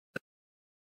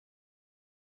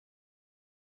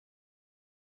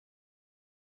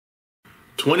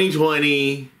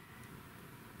2020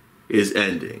 is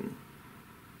ending.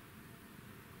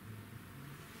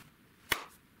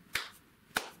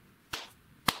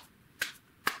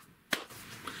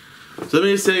 So let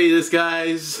me just say this,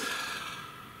 guys.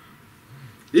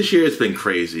 This year has been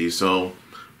crazy, so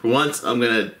for once I'm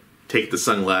gonna take the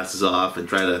sunglasses off and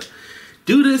try to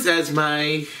do this as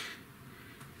my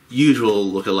usual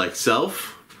look-alike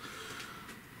self.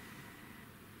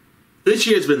 This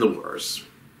year's been the worst.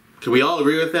 Can we all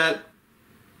agree with that?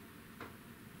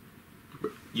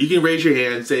 You can raise your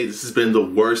hand and say this has been the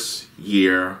worst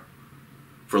year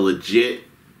for legit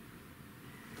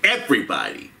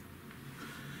everybody.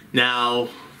 Now,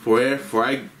 before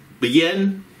I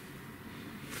begin,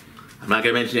 I'm not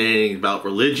going to mention anything about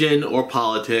religion or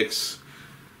politics.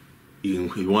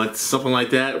 If you want something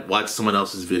like that, watch someone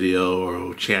else's video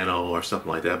or channel or something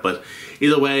like that. But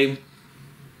either way,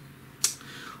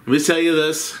 let me tell you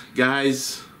this,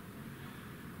 guys.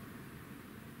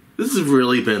 This has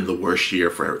really been the worst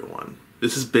year for everyone.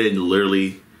 This has been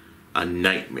literally a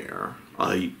nightmare.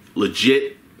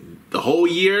 Legit, the whole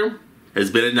year has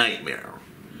been a nightmare.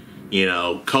 You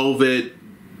know, COVID,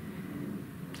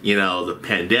 you know, the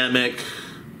pandemic,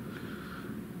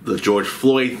 the George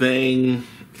Floyd thing,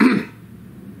 you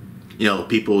know,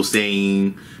 people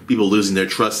losing their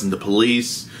trust in the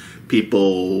police,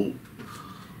 people,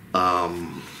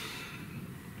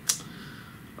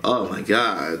 oh my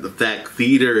God, the fact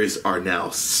theaters are now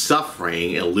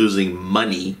suffering and losing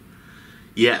money.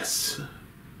 Yes.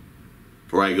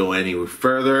 Before I go any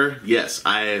further, yes,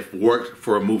 I have worked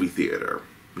for a movie theater.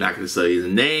 I'm not going to tell you the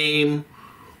name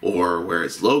or where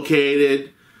it's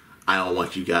located. I don't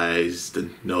want you guys to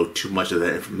know too much of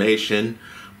that information.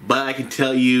 But I can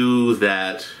tell you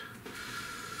that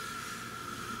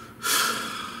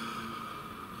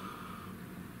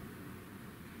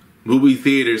movie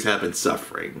theaters have been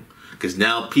suffering because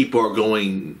now people are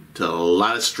going to a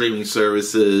lot of streaming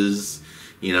services,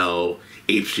 you know,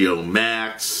 HBO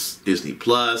Max, Disney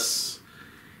Plus,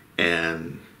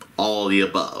 and all the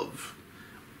above.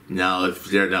 Now, if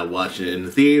they're not watching it in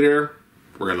the theater,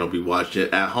 we're going to be watching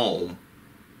it at home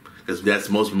because that's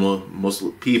most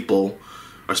people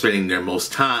are spending their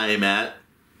most time at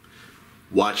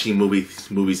watching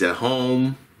movies at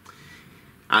home.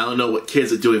 I don't know what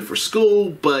kids are doing for school,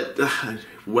 but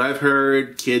what I've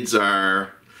heard, kids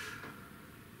are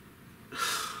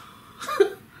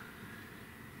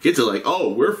like,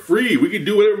 oh, we're free. We can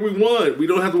do whatever we want. We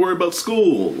don't have to worry about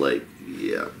school. Like,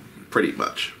 yeah, pretty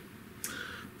much.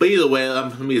 But either way,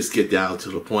 let me just get down to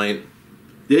the point.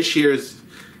 This year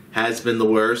has been the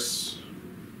worst.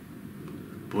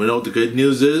 But we know what the good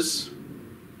news is.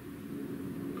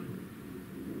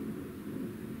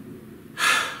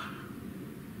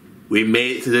 We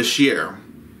made it to this year.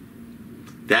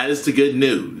 That is the good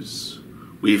news.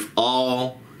 We've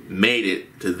all made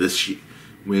it to this year.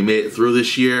 We made it through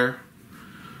this year.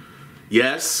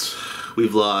 Yes,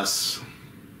 we've lost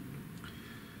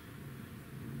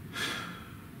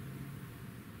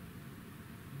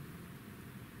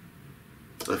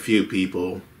a few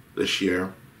people this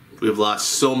year. We've lost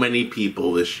so many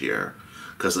people this year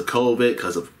because of COVID,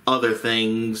 because of other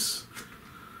things.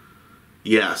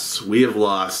 Yes, we have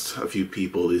lost a few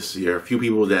people this year. A few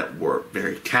people that were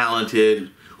very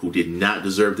talented, who did not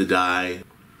deserve to die.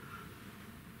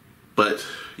 But,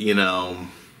 you know,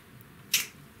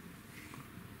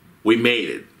 we made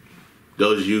it.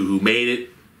 Those of you who made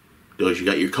it, those who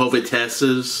got your COVID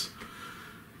tests,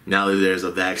 now that there's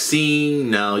a vaccine,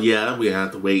 now, yeah, we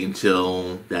have to wait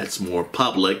until that's more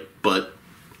public, but,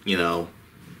 you know.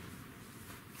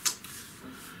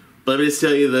 But let me just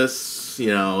tell you this, you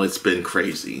know, it's been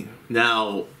crazy.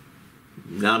 Now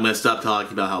I'm going to stop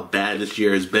talking about how bad this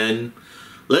year has been.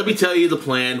 Let me tell you the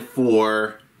plan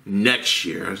for next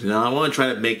year. Now, I want to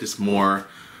try to make this more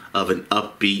of an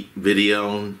upbeat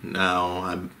video. Now,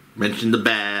 I mentioned the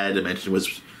bad, I mentioned what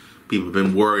people have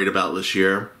been worried about this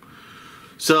year.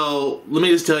 So, let me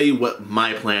just tell you what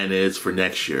my plan is for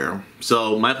next year.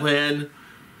 So, my plan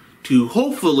to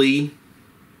hopefully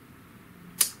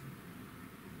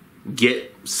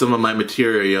get some of my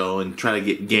material and try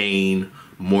to gain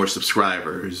more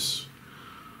subscribers.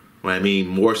 When I mean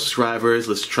more subscribers,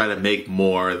 let's try to make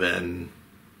more than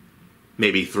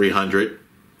maybe 300.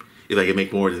 If I can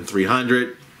make more than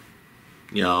 300,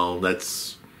 you know,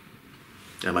 that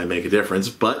might make a difference.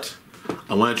 But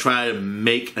I want to try to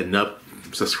make enough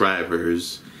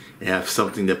subscribers and have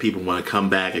something that people want to come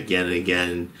back again and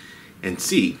again and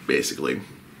see, basically.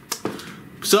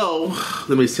 So,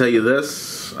 let me tell you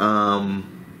this.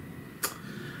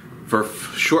 For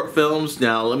short films,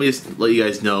 now let me just let you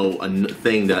guys know a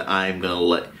thing that I'm going to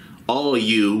let all of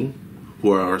you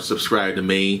who are subscribed to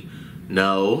me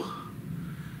know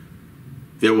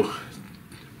there will,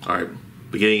 all right,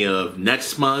 beginning of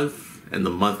next month and the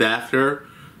month after,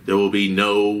 there will be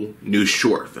no new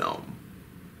short film.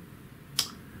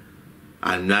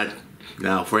 I'm not,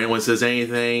 now for anyone says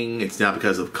anything, it's not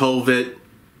because of COVID.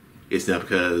 It's not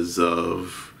because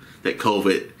of that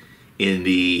COVID in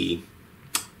the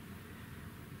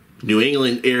New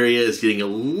England area is getting a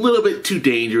little bit too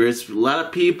dangerous. A lot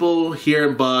of people here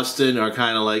in Boston are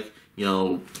kind of like, you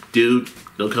know, dude,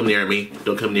 don't come near me.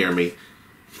 Don't come near me.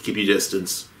 Keep your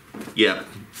distance. Yeah,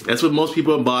 that's what most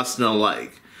people in Boston are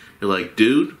like. They're like,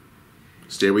 dude,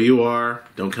 stay where you are.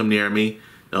 Don't come near me.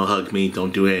 Don't hug me.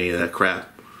 Don't do any of that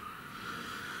crap.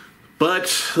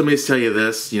 But let me just tell you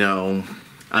this, you know,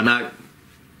 I'm not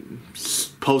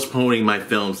postponing my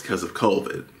films because of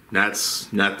COVID.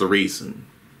 That's not the reason.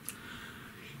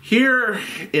 Here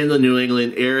in the New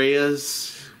England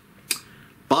areas,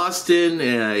 Boston,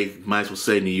 and I might as well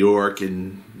say New York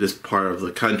and this part of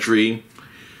the country,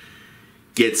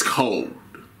 gets cold.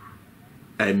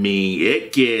 I mean,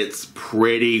 it gets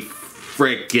pretty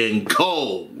freaking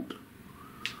cold.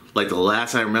 Like the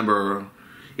last I remember,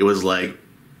 it was like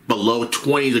below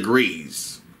 20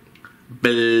 degrees.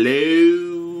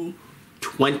 Below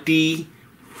 20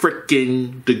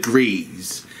 freaking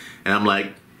degrees. And I'm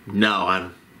like,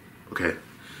 no, okay.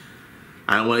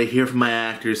 I don't want to hear from my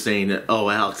actors saying that, oh,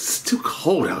 Alex, it's too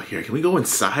cold out here. Can we go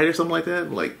inside or something like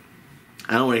that? Like,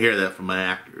 I don't want to hear that from my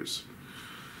actors.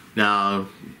 Now,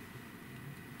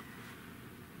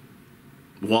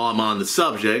 while I'm on the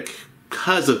subject,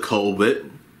 because of COVID,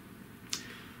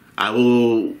 I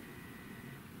will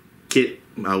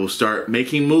start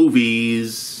making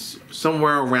movies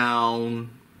somewhere around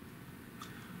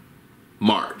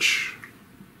March.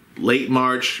 Late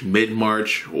March,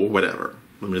 mid-March, or whatever.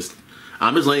 I'm just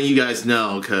letting you guys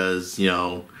know because, you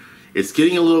know, it's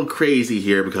getting a little crazy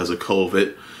here because of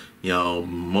COVID. You know,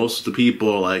 most of the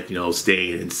people are like, you know,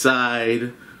 staying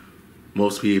inside.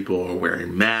 Most people are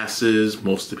wearing masks.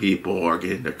 Most of the people are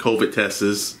getting their COVID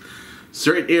tests.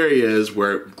 Certain areas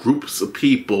where groups of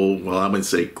people, well, I'm going to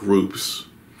say groups,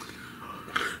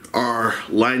 are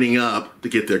lining up to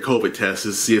get their COVID tests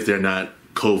to see if they're not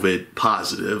COVID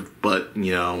positive. But,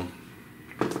 you know,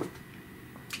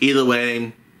 either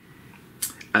way,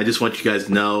 I just want you guys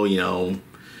to know, you know,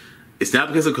 it's not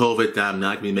because of COVID that I'm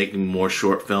not going to be making more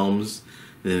short films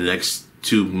in the next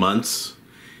 2 months.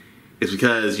 It's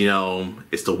because, you know,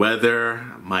 it's the weather.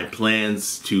 My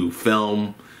plans to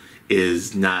film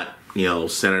is not, you know,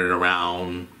 centered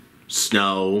around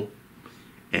snow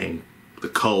and the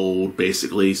cold,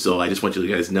 basically. So I just want you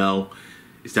guys to know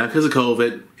it's not because of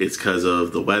COVID. It's because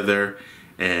of the weather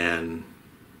and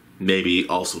maybe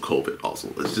also COVID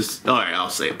also. It's just, all right,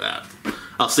 I'll say that.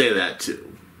 I'll say that too.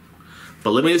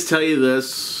 But let me just tell you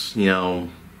this, you know,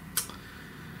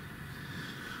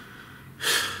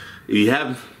 if you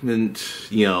haven't,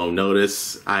 you know,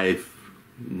 noticed, I've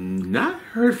not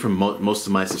heard from most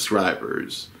of my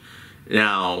subscribers.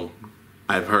 Now,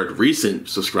 I've heard recent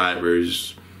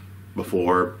subscribers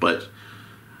before, but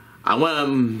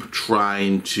I'm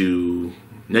trying to,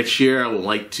 next year I would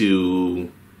like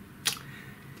to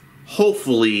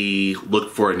hopefully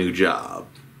look for a new job.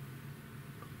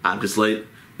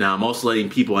 Now I'm also letting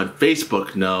people on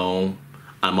Facebook know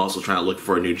I'm also trying to look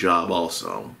for a new job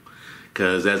also.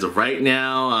 Because as of right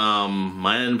now,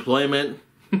 my unemployment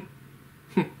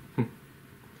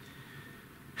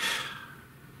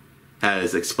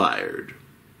has expired.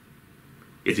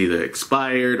 It's either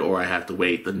expired or I have to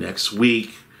wait the next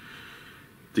week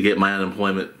to get my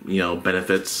unemployment, you know,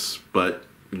 benefits. But,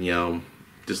 you know,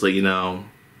 just let you know,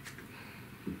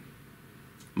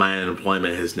 my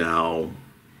unemployment has now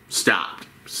stopped.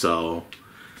 So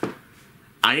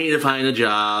I need to find a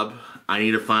job. I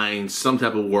need to find some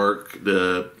type of work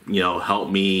to, you know, help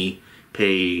me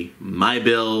pay my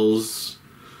bills,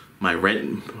 my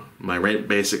rent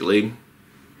basically.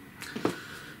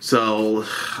 So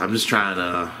I'm just trying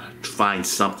to find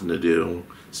something to do,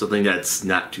 something that's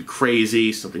not too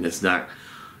crazy, something that's not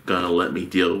gonna let me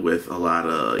deal with a lot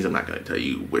of, I'm not gonna tell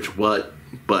you what,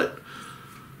 but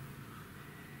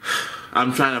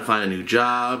I'm trying to find a new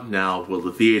job now with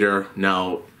the theater.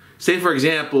 Now, say for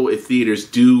example, if theaters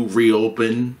do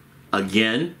reopen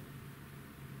again,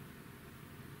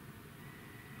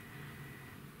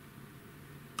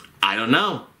 I don't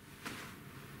know.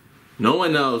 No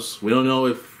one knows. We don't know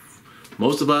if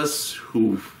most of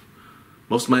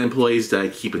my employees that I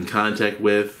keep in contact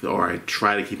with, or I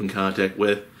try to keep in contact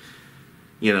with,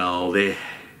 you know, they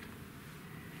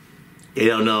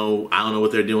don't know. I don't know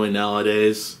what they're doing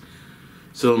nowadays.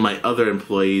 Some of my other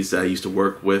employees that I used to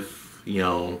work with, you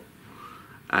know,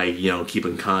 I, keep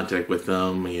in contact with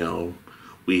them.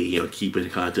 We, keep in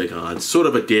contact on sort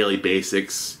of a daily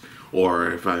basis,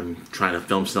 or if I'm trying to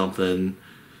film something,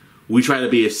 we try to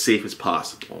be as safe as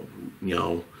possible.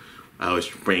 I always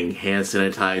bring hand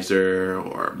sanitizer,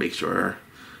 or make sure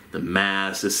the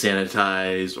mask is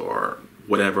sanitized, or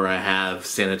whatever I have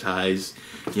sanitized.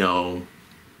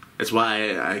 That's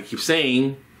why I keep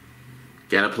saying,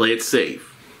 gotta play it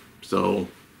safe. So,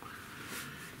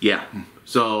 yeah.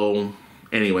 So,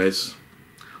 anyways,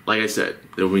 like I said,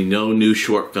 there will be no new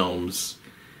short films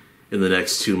in the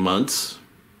next 2 months.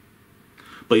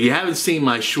 But if you haven't seen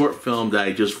my short film that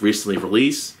I just recently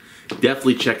released,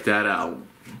 definitely check that out.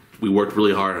 We worked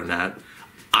really hard on that.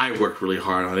 I worked really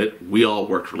hard on it. We all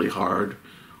worked really hard,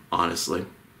 honestly.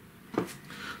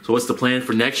 So what's the plan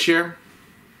for next year?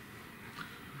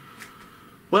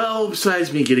 Well,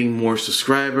 besides me getting more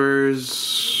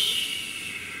subscribers,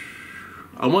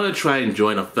 I want to try and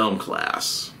join a film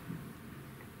class.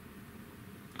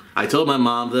 I told my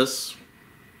mom this.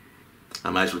 I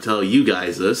might as well tell you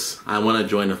guys this. I want to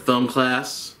join a film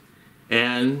class.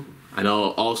 And I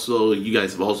know also you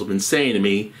guys have also been saying to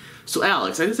me, so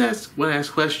Alex, I just want to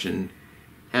ask a question.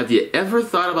 Have you ever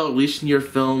thought about releasing your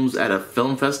films at a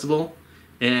film festival?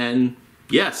 And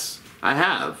yes, I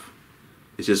have.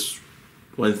 It's just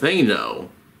one thing though.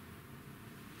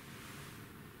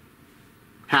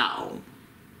 How?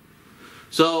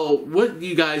 So what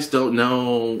you guys don't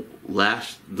know,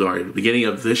 the beginning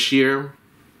of this year,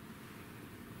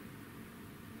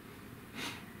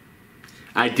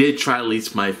 I did try to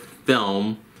release my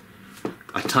film,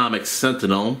 Atomic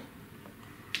Sentinel,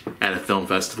 at a film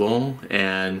festival,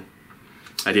 and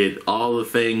I did all the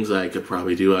things I could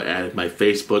probably do. I added my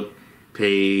Facebook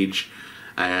page,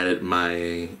 I added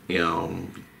my, I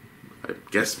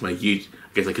guess I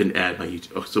couldn't add my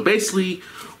YouTube. So basically,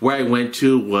 where I went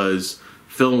to was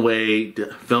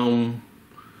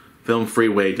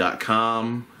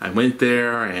filmfreeway.com. I went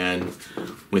there and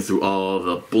went through all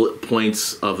the bullet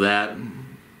points of that.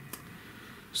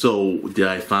 So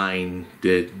and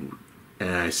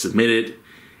I submitted,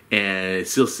 and it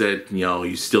still said,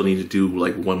 you still need to do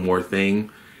like one more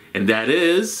thing, and that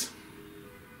is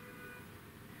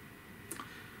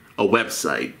a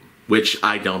website, which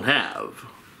I don't have.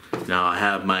 Now I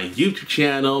have my YouTube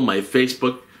channel, my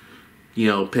Facebook,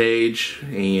 page,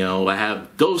 and I have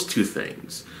those two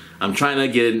things. I'm trying to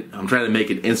make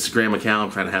an Instagram account.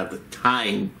 I'm trying to have the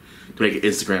time to make an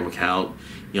Instagram account,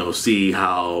 see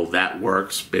how that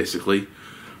works, basically.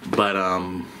 But,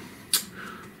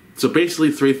 so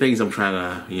basically 3 things I'm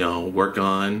trying to, work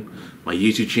on. My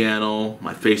YouTube channel,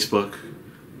 my Facebook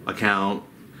account,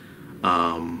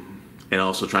 and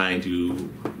also trying to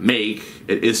make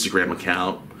an Instagram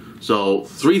account. So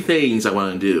 3 things I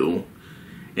want to do.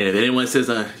 And if anyone says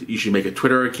you should make a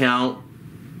Twitter account,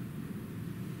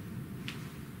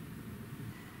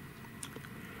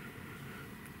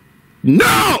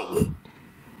 no!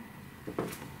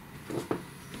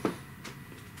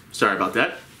 Sorry about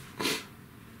that.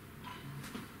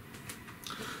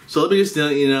 So let me just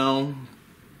let you know,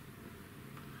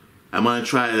 I'm going to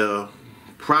try to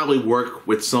probably work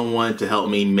with someone to help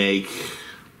me make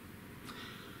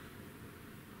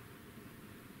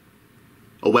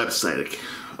a website,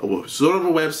 sort of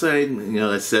a website,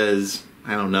 that says,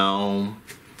 I don't know,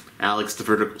 Alex the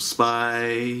Vertical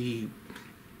Spy,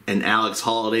 an Alex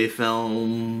Holiday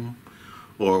film,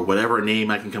 or whatever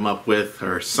name I can come up with,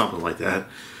 or something like that.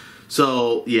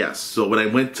 So, yes, so when I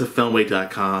went to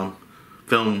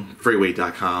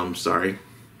filmfreeway.com, sorry,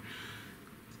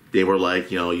 they were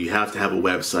like, you have to have a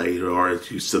website in order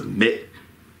to submit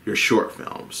your short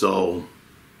film. So,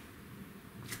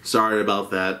 sorry about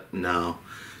that. No.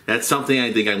 That's something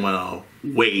I think I want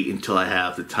to wait until I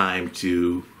have the time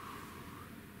to,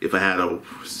 if I had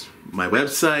my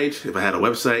website, if I had a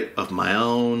website of my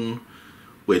own,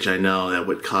 which I know that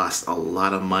would cost a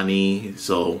lot of money.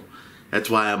 So that's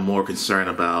why I'm more concerned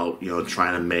about,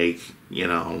 trying to make,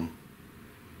 trying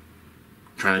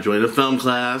to join a film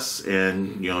class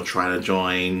and, trying to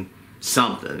join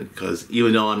something. Because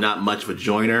even though I'm not much of a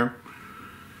joiner,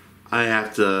 I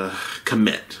have to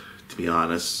commit, to be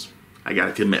honest. I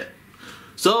gotta commit.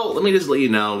 So let me just let you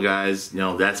know, guys,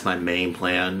 that's my main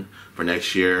plan for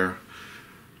next year.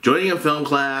 Joining a film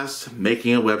class,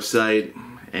 making a website,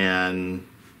 and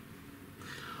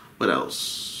what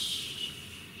else?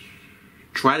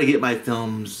 Try to get my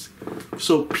films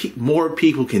so more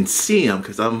people can see them,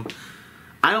 because I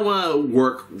don't want to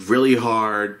work really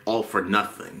hard all for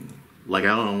nothing. Like,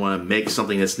 I don't want to make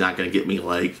something that's not going to get me,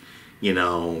 like,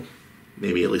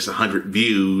 maybe at least 100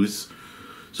 views.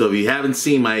 So if you haven't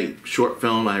seen my short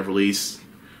film I released,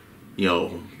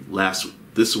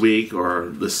 this week or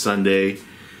this Sunday,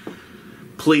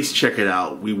 please check it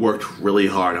out. We worked really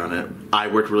hard on it. I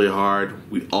worked really hard.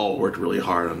 We all worked really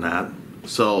hard on that.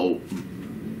 So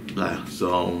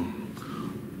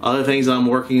other things I'm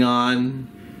working on.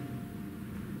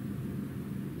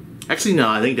 Actually, no,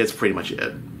 I think that's pretty much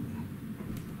it.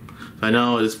 I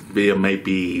know this video might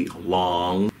be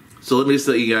long, so let me just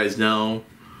let you guys know.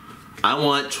 I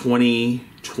want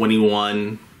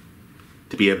 2021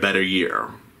 to be a better year.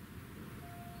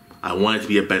 I want it to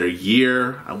be a better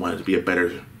year. I want it to be a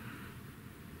better,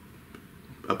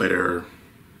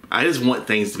 I just want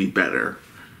things to be better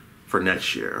for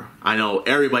next year. I know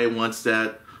everybody wants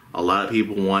that. A lot of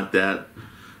people want that.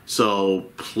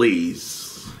 So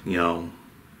please, you know,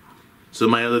 some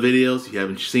of my other videos, if you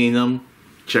haven't seen them,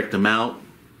 check them out.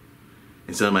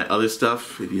 And some of my other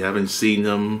stuff, if you haven't seen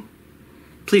them,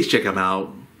 please check them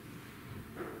out.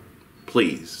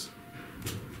 Please.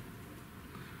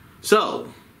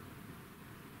 So,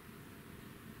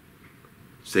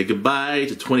 say goodbye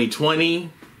to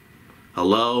 2020.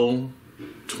 Hello,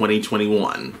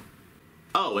 2021.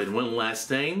 Oh, and one last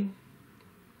thing.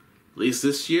 At least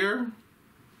this year,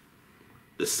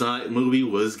 the Sonic movie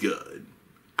was good.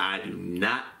 I do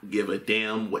not give a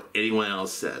damn what anyone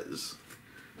else says.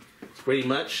 Pretty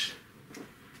much,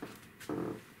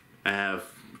 I have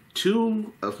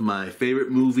 2 of my favorite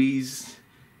movies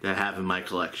that I have in my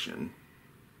collection.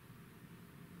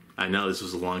 I know this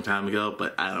was a long time ago,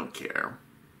 but I don't care.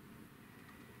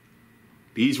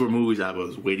 These were movies I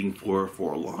was waiting for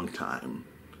a long time.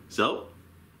 So,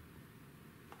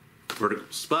 Vertical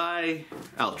Spy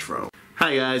outro.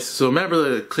 Hi guys, so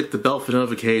remember to click the bell for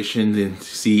notifications and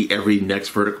see every next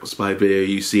Vertical Spy video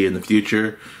you see in the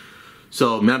future.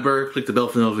 So remember, click the bell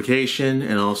for notification,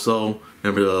 and also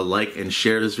remember to like and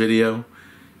share this video,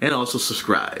 and also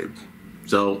subscribe.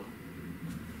 So,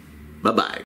 bye-bye.